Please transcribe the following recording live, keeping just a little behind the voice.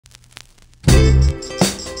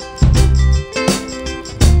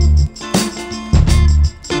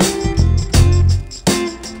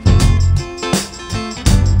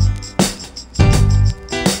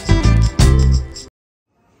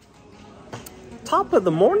top of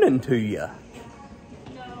the morning to you.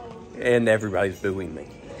 And everybody's booing me.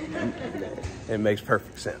 It makes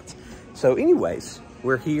perfect sense. So anyways,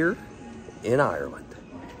 we're here in Ireland.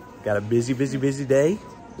 Got a busy, busy, busy day.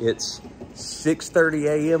 It's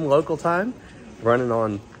 6:30 a.m. local time. Running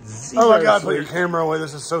on zero Oh my God, sleep. put your camera away.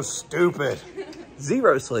 This is so stupid.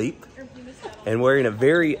 Zero sleep. And wearing a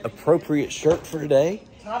very appropriate shirt for today.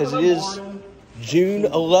 Because it is June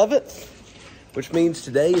 11th. Which means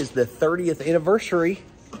today is the 30th anniversary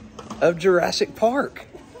of Jurassic Park.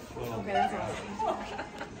 Okay, that's awesome.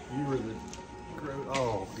 You were the...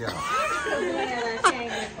 Oh, yeah.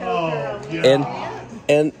 Oh, yeah.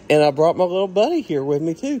 And I brought my little buddy here with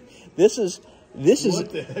me too. This is what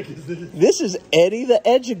the heck is this? This is Eddie the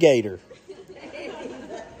Educator.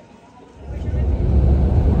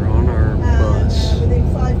 We're on our bus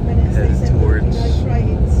headed towards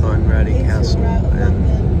Bunratty Castle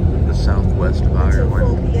in the southwest of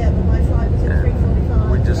Ireland. And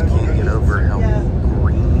we just can't get over how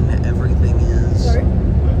green everything is.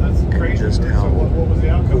 And just how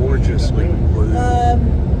gorgeously blue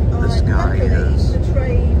the sky is.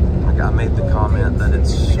 Like I made the comment that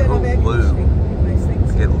it's so blue,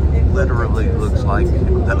 it literally looks like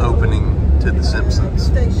the opening to The Simpsons.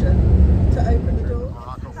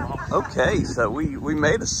 Okay, so we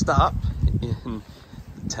made a stop in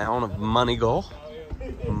the town of Moneygall,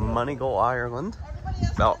 Ireland,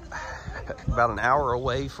 about an hour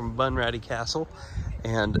away from Bunratty Castle.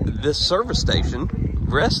 And this service station,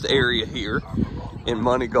 rest area here in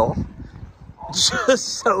Moneygall,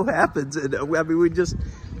 just so happens, and I mean,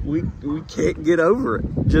 we can't get over it.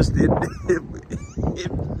 Just it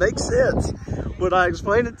makes sense when I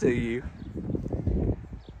explain it to you.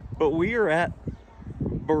 But we are at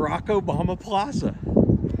Barack Obama Plaza.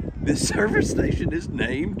 This service station is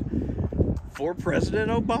named for President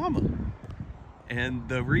Obama. And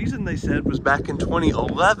the reason they said was back in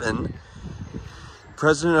 2011,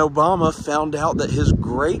 President Obama found out that his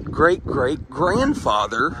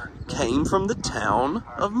great-great-great-grandfather came from the town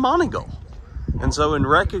of Moneygall. And so in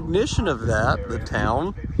recognition of that, the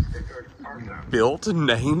town built and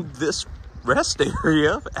named this rest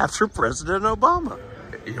area after President Obama.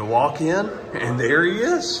 You walk in and there he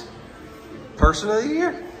is, Person of the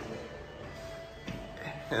Year.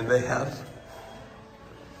 And they have,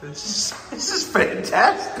 this is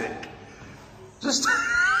fantastic. Just,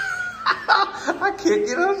 I can't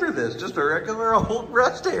get over this, just a regular old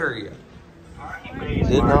rest area.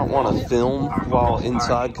 Did not want to film while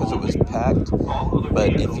inside because it was packed,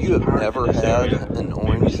 but if you have never had an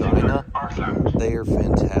orange china, they are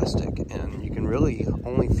fantastic, and you can really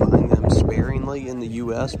only find them sparingly in the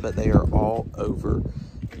US, but they are all over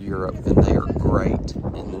Europe, and they are great.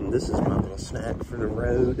 And then this is my little snack for the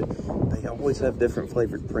road. They always have different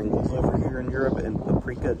flavored Pringles over here in Europe, and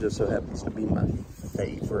paprika just so happens to be my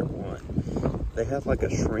favorite one. They have like a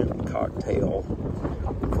shrimp cocktail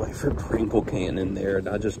flavored Pringle can in there, and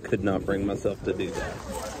I just could not bring myself to do that.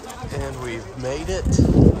 And we've made it to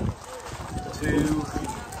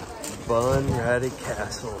Bunratty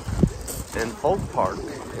Castle and Folk Park,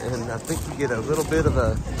 and I think we get a little bit of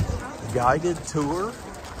a guided tour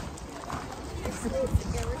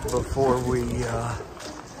before we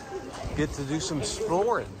get to do some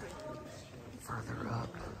exploring further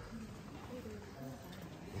up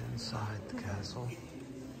inside the castle.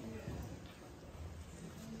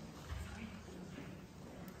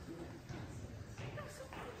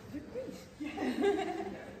 I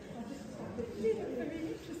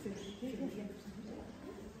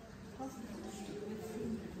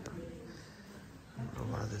don't know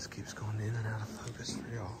why this keeps going in and out of focus for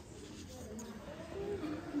y'all.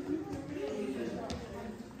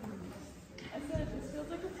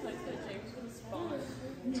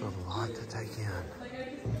 It's a lot to take in.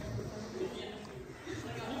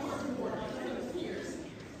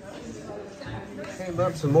 Came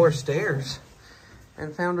up some more stairs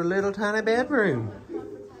and found a little tiny bedroom.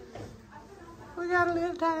 We got a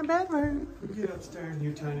little tiny bedroom. Get upstairs in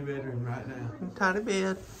your tiny bedroom right now. Tiny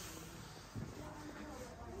bed.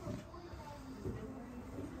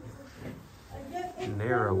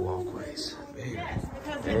 Narrow walkways.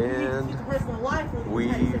 And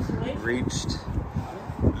we've reached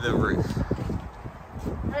the roof.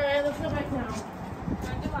 Alright, let's go back down.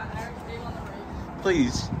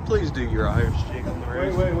 Please do your Irish jig on the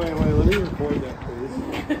roof. Wait. Let me record that,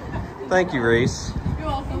 please. Thank you, Reese. You're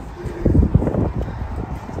welcome.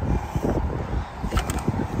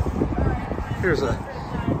 Here's I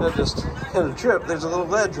just had a trip. There's a little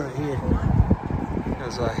ledge right here.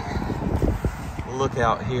 As I look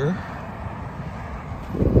out here.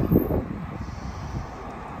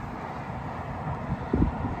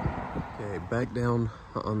 Okay, back down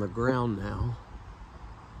on the ground now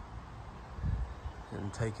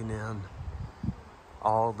and taking in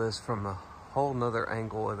all this from a whole nother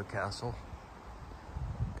angle of the castle.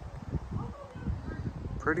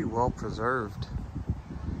 Pretty well preserved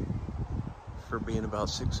for being about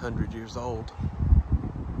 600 years old.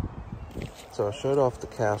 So I showed off the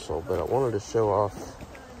castle, but I wanted to show off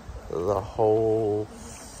the whole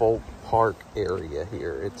folk park area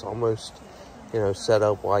here. It's almost, you know, set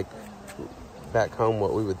up like back home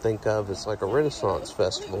what we would think of as like a Renaissance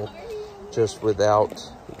festival, just without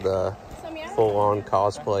the full-on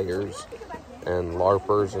cosplayers and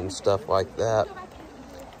LARPers and stuff like that.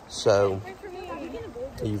 So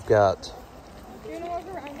you've got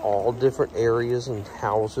all different areas and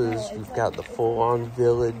houses. You've got the full-on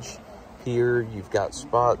village here. You've got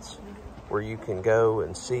spots where you can go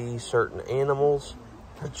and see certain animals,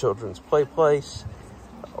 a children's play place,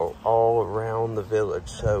 all around the village.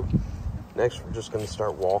 So next we're just going to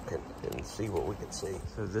start walking and see what we can see.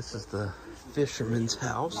 So this is the fisherman's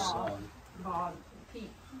house.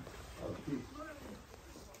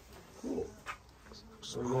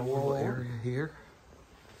 Small little area here.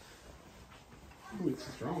 Ooh, it's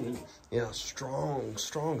strong, isn't it? Yeah, strong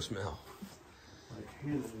smell. Like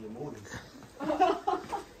Hannah in the morning.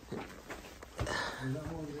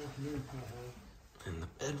 In the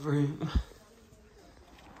bedroom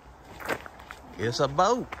is a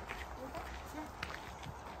boat.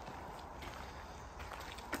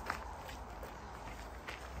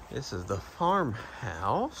 This is the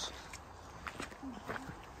farmhouse.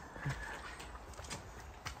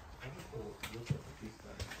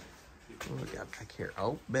 What do we got back here?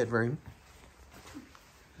 Oh, bedroom.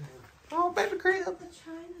 Oh, baby crib. The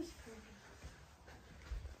China's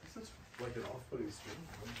Such like an off-putting smell.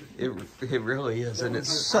 It really is, and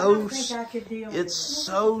it's so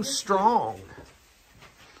strong.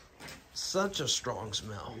 Such a strong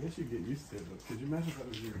smell. I guess you get used to it, but could you imagine if that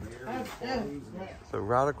was your hair and clothes? So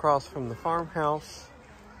right across from the farmhouse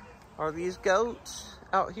are these goats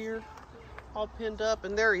out here, all pinned up,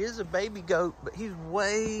 and there is a baby goat, but he's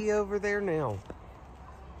way over there now.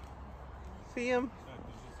 See him?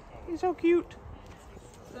 He's so cute.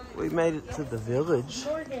 We made it to the village.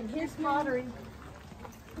 Morgan, here's pottery.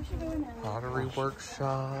 We should go in there. Pottery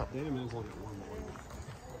workshop. Damn, it was like one morning.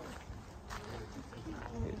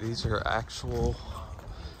 These are actual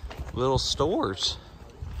little stores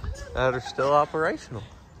that are still operational,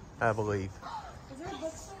 I believe. Is there a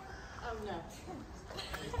bookstore? Oh, no.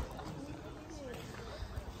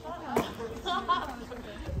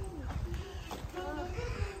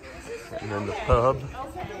 And then the pub.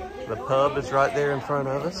 The pub is right there in front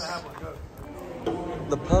of us.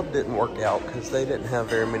 The pub didn't work out because they didn't have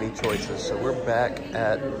very many choices. So we're back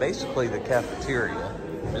at basically the cafeteria,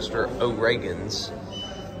 Mr. O'Regan's.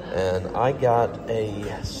 And I got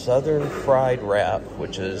a southern fried wrap,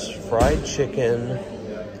 which is fried chicken,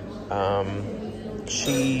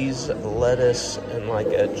 cheese, lettuce, and like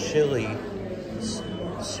a chili,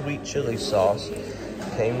 sweet chili sauce.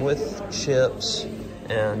 Came with chips,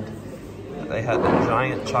 and they had the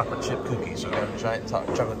giant chocolate chip cookie. So I got a giant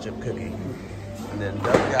chocolate chip cookie. And then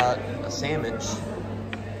Doug got a sandwich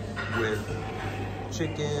with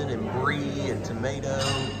chicken and brie and tomato.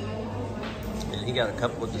 And he got a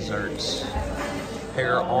couple of desserts.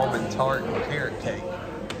 Pear almond tart and carrot cake.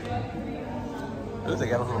 Ooh, they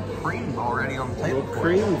got a little cream already on the table.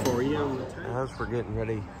 Cream for you on the table. As we're getting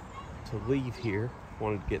ready to leave here,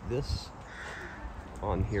 wanted to get this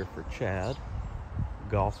on here for Chad.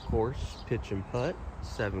 Golf course, pitch and putt,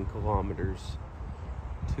 7 kilometers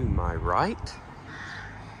to my right.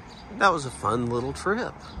 That was a fun little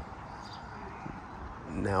trip.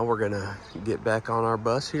 Now we're gonna get back on our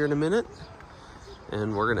bus here in a minute,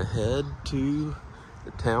 and we're gonna head to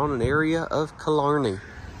the town and area of Killarney.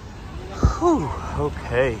 Whew,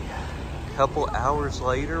 okay, a couple hours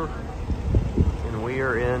later, and we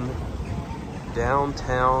are in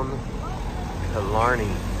downtown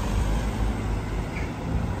Killarney.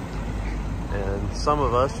 And some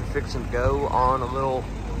of us are fixing to go on a little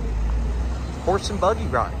horse and buggy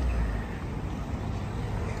ride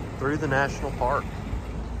through the national park.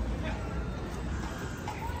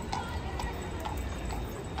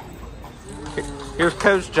 Here's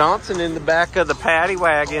Coach Johnson in the back of the paddy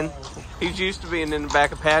wagon. He's used to being in the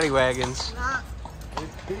back of paddy wagons.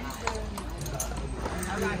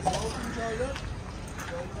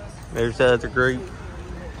 There's the other group.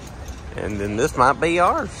 And then this might be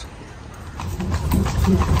ours.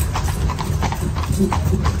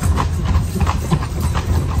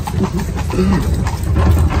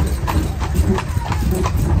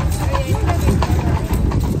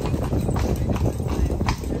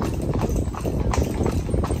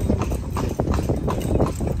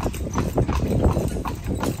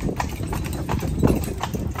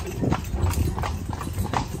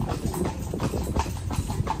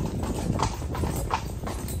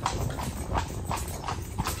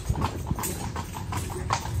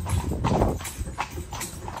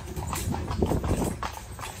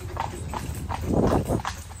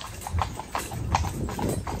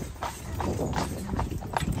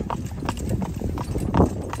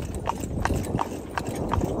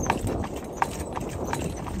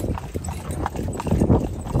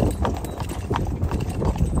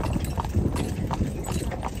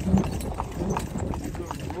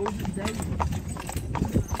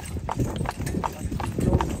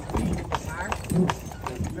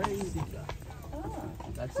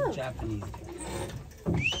 Japanese.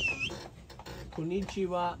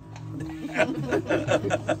 Konnichiwa.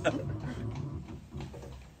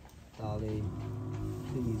 Darling,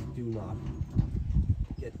 please do not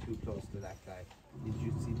get too close to that guy. Did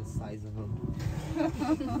you see the size of him?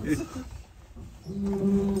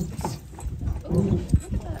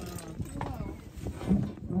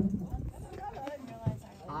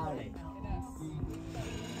 Howdy.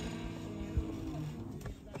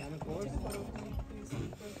 Kind of horse?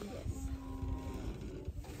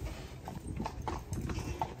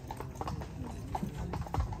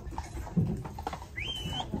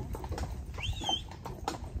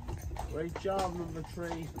 Great job, number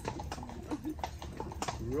 3.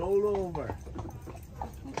 Roll over.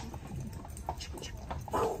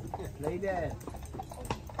 Lay dead.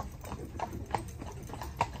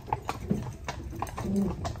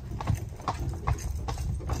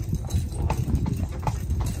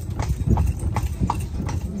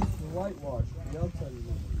 Whitewash, the outside of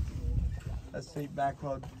it. That's dates back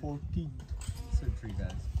about 14th century,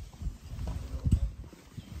 guys.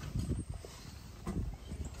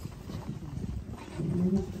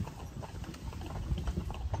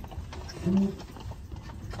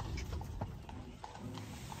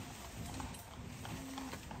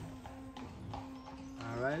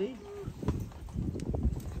 Alrighty.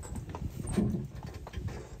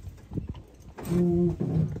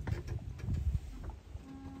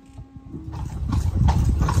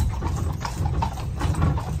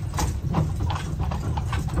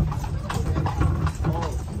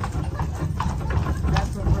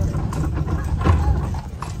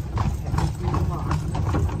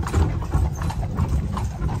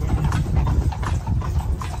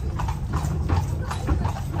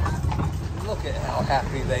 Look at how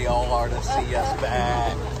happy they all are to see us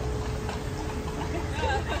back.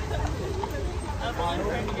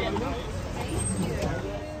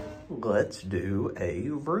 Let's do a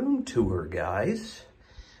room tour, guys.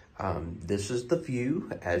 This is the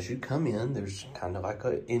view as you come in. There's kind of like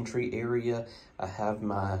an entry area. I have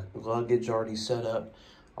my luggage already set up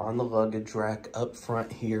on the luggage rack up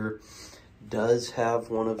front here. Does have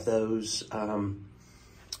one of those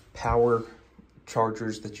power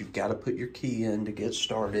chargers that you've got to put your key in to get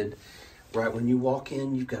started. Right when you walk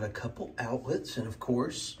in, you've got a couple outlets, and of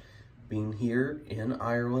course, being here in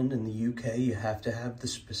Ireland and the UK, you have to have the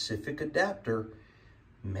specific adapter.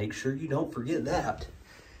 Make sure you don't forget that.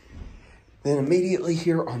 Then immediately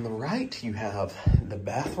here on the right, you have the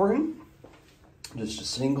bathroom. Just a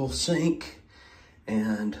single sink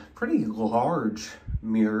and pretty large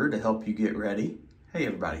mirror to help you get ready. Hey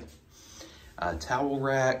everybody. Towel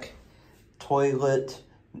rack, toilet,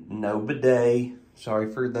 no bidet.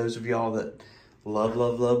 Sorry for those of y'all that love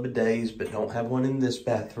bidets, but don't have one in this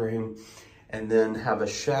bathroom. And then have a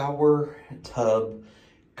shower tub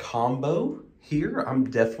combo here. I'm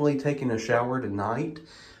definitely taking a shower tonight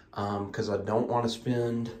because I don't want to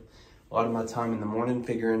spend a lot of my time in the morning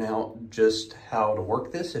figuring out just how to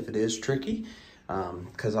work this if it is tricky,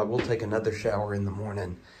 because I will take another shower in the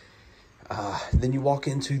morning. Then you walk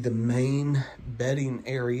into the main bedding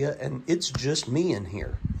area, and it's just me in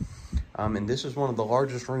here. And this is one of the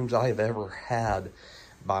largest rooms I have ever had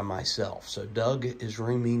by myself. So Doug is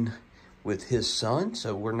rooming with his son,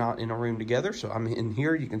 so we're not in a room together. So I'm in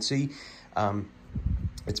here. You can see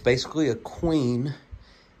it's basically a queen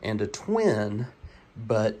and a twin,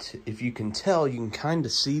 but if you can tell, you can kind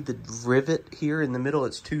of see the rivet here in the middle.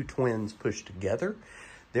 It's two twins pushed together.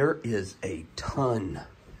 There is a ton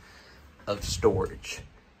of storage.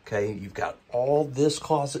 Okay, you've got all this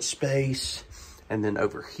closet space, and then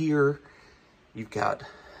over here you've got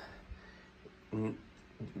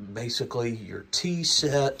basically your tea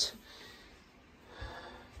set.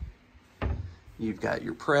 You've got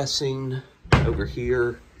your pressing over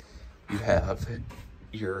here. You have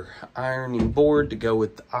your ironing board to go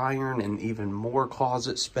with the iron, and even more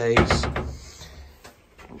closet space.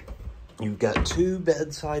 You've got two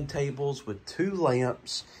bedside tables with two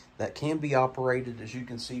lamps that can be operated, as you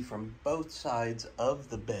can see, from both sides of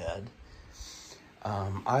the bed.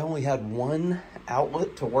 I only had one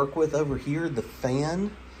outlet to work with over here. The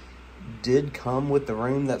fan did come with the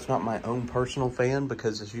room. That's not my own personal fan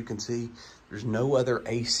because, as you can see, there's no other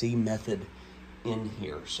AC method in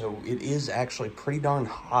here. So it is actually pretty darn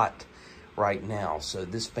hot right now. So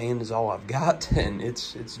this fan is all I've got, and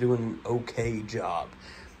it's doing an okay job.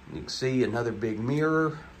 You can see another big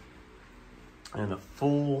mirror and a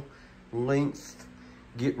full length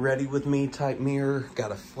get ready with me type mirror.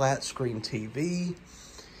 Got a flat screen TV,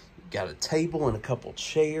 got a table and a couple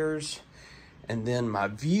chairs, and then my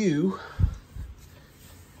view,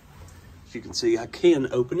 as you can see, I can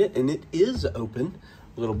open it, and it is open.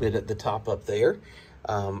 little bit at the top up there.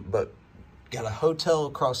 But got a hotel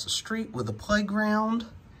across the street with a playground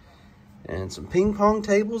and some ping pong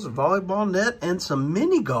tables, a volleyball net, and some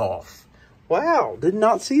mini golf. Wow, did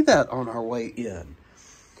not see that on our way in.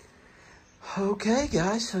 Okay,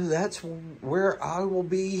 guys, so that's where I will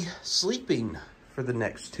be sleeping for the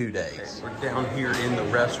next 2 days. We're down here in the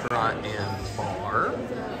restaurant and bar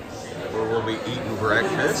where we'll be eating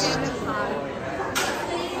breakfast.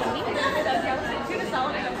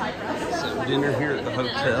 So dinner here at the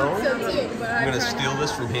hotel. I'm going to steal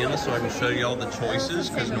this from Hannah so I can show you all the choices,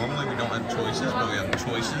 because normally we don't have choices, but we have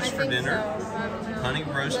choices for dinner. Honey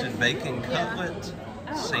roasted bacon cutlet,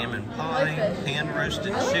 salmon pie, pan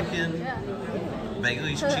roasted chicken,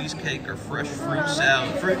 Bailey's cheesecake, or fresh fruit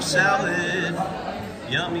salad. Fruit salad!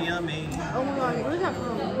 Yummy, yummy. Oh my god, what is that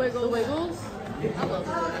from? Wiggles?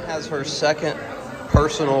 Has her second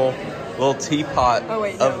personal little teapot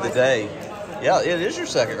of the day. Yeah, it is your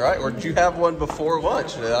second, right? Or did you have one before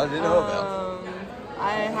lunch that I didn't know about?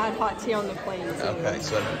 I had hot tea on the plane. Okay,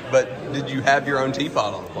 so, but did you have your own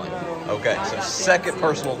teapot on the plane? No, okay, so second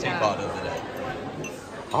personal teapot of the day.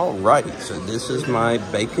 Alrighty, so this is my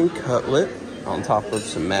bacon cutlet on top of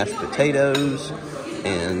some mashed potatoes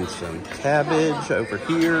and some cabbage over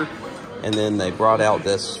here. And then they brought out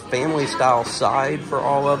this family style side for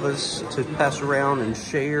all of us to pass around and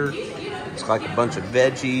share. It's like a bunch of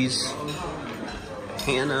veggies.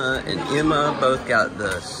 Hannah and Emma both got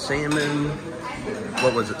the salmon,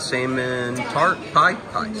 what was it, salmon tart pie?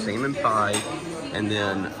 Salmon pie. And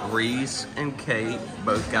then Reese and Kate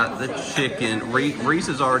both got the chicken. Reese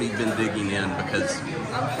has already been digging in because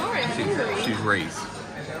she's Reese.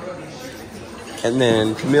 And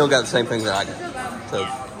then Camille got the same thing that I got. So,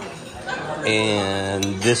 and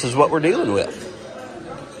this is what we're dealing with.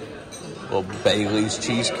 Little Bailey's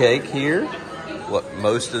cheesecake here, what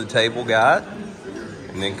most of the table got.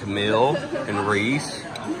 And then Camille and Reese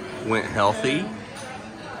went healthy.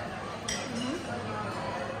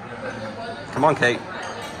 Come on, Kate.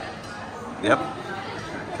 Yep.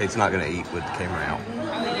 Kate's not gonna eat with the camera out.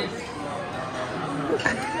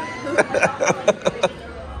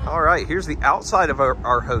 All right, here's the outside of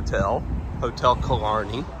our hotel, Hotel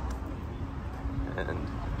Killarney. And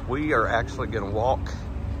we are actually gonna walk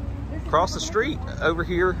across the street over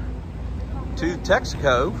here to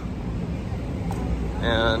Texaco.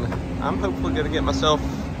 And I'm hopefully gonna get myself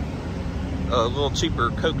a little cheaper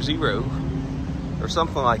Coke Zero or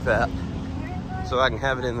something like that so I can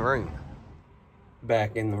have it in the room.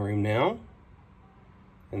 Back in the room now.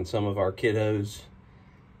 And some of our kiddos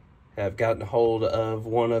have gotten a hold of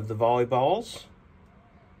one of the volleyballs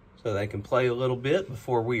so they can play a little bit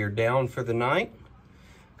before we are down for the night,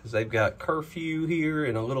 because they've got curfew here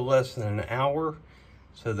in a little less than an hour,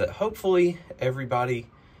 so that hopefully everybody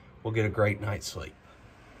will get a great night's sleep.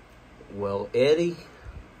 Well, Eddie,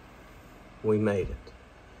 we made it.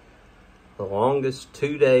 The longest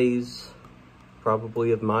 2 days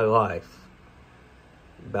probably of my life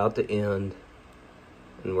about to end,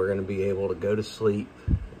 and we're going to be able to go to sleep,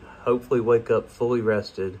 hopefully wake up fully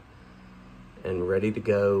rested and ready to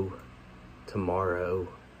go tomorrow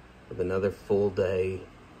with another full day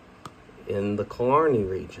in the Killarney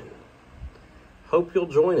region. Hope you'll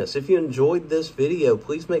join us. If you enjoyed this video,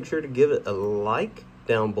 please make sure to give it a like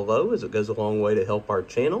down below, as it goes a long way to help our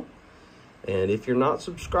channel. And if you're not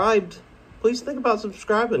subscribed, please think about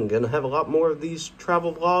subscribing. Gonna have a lot more of these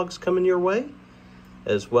travel vlogs coming your way,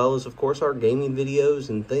 as well as, of course, our gaming videos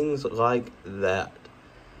and things like that.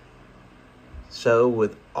 So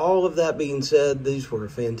with all of that being said, these were a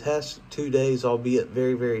fantastic 2 days, albeit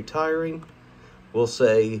very, very tiring. We'll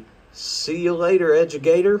say, see you later,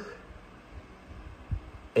 educator.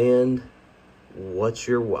 And what's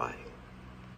your why?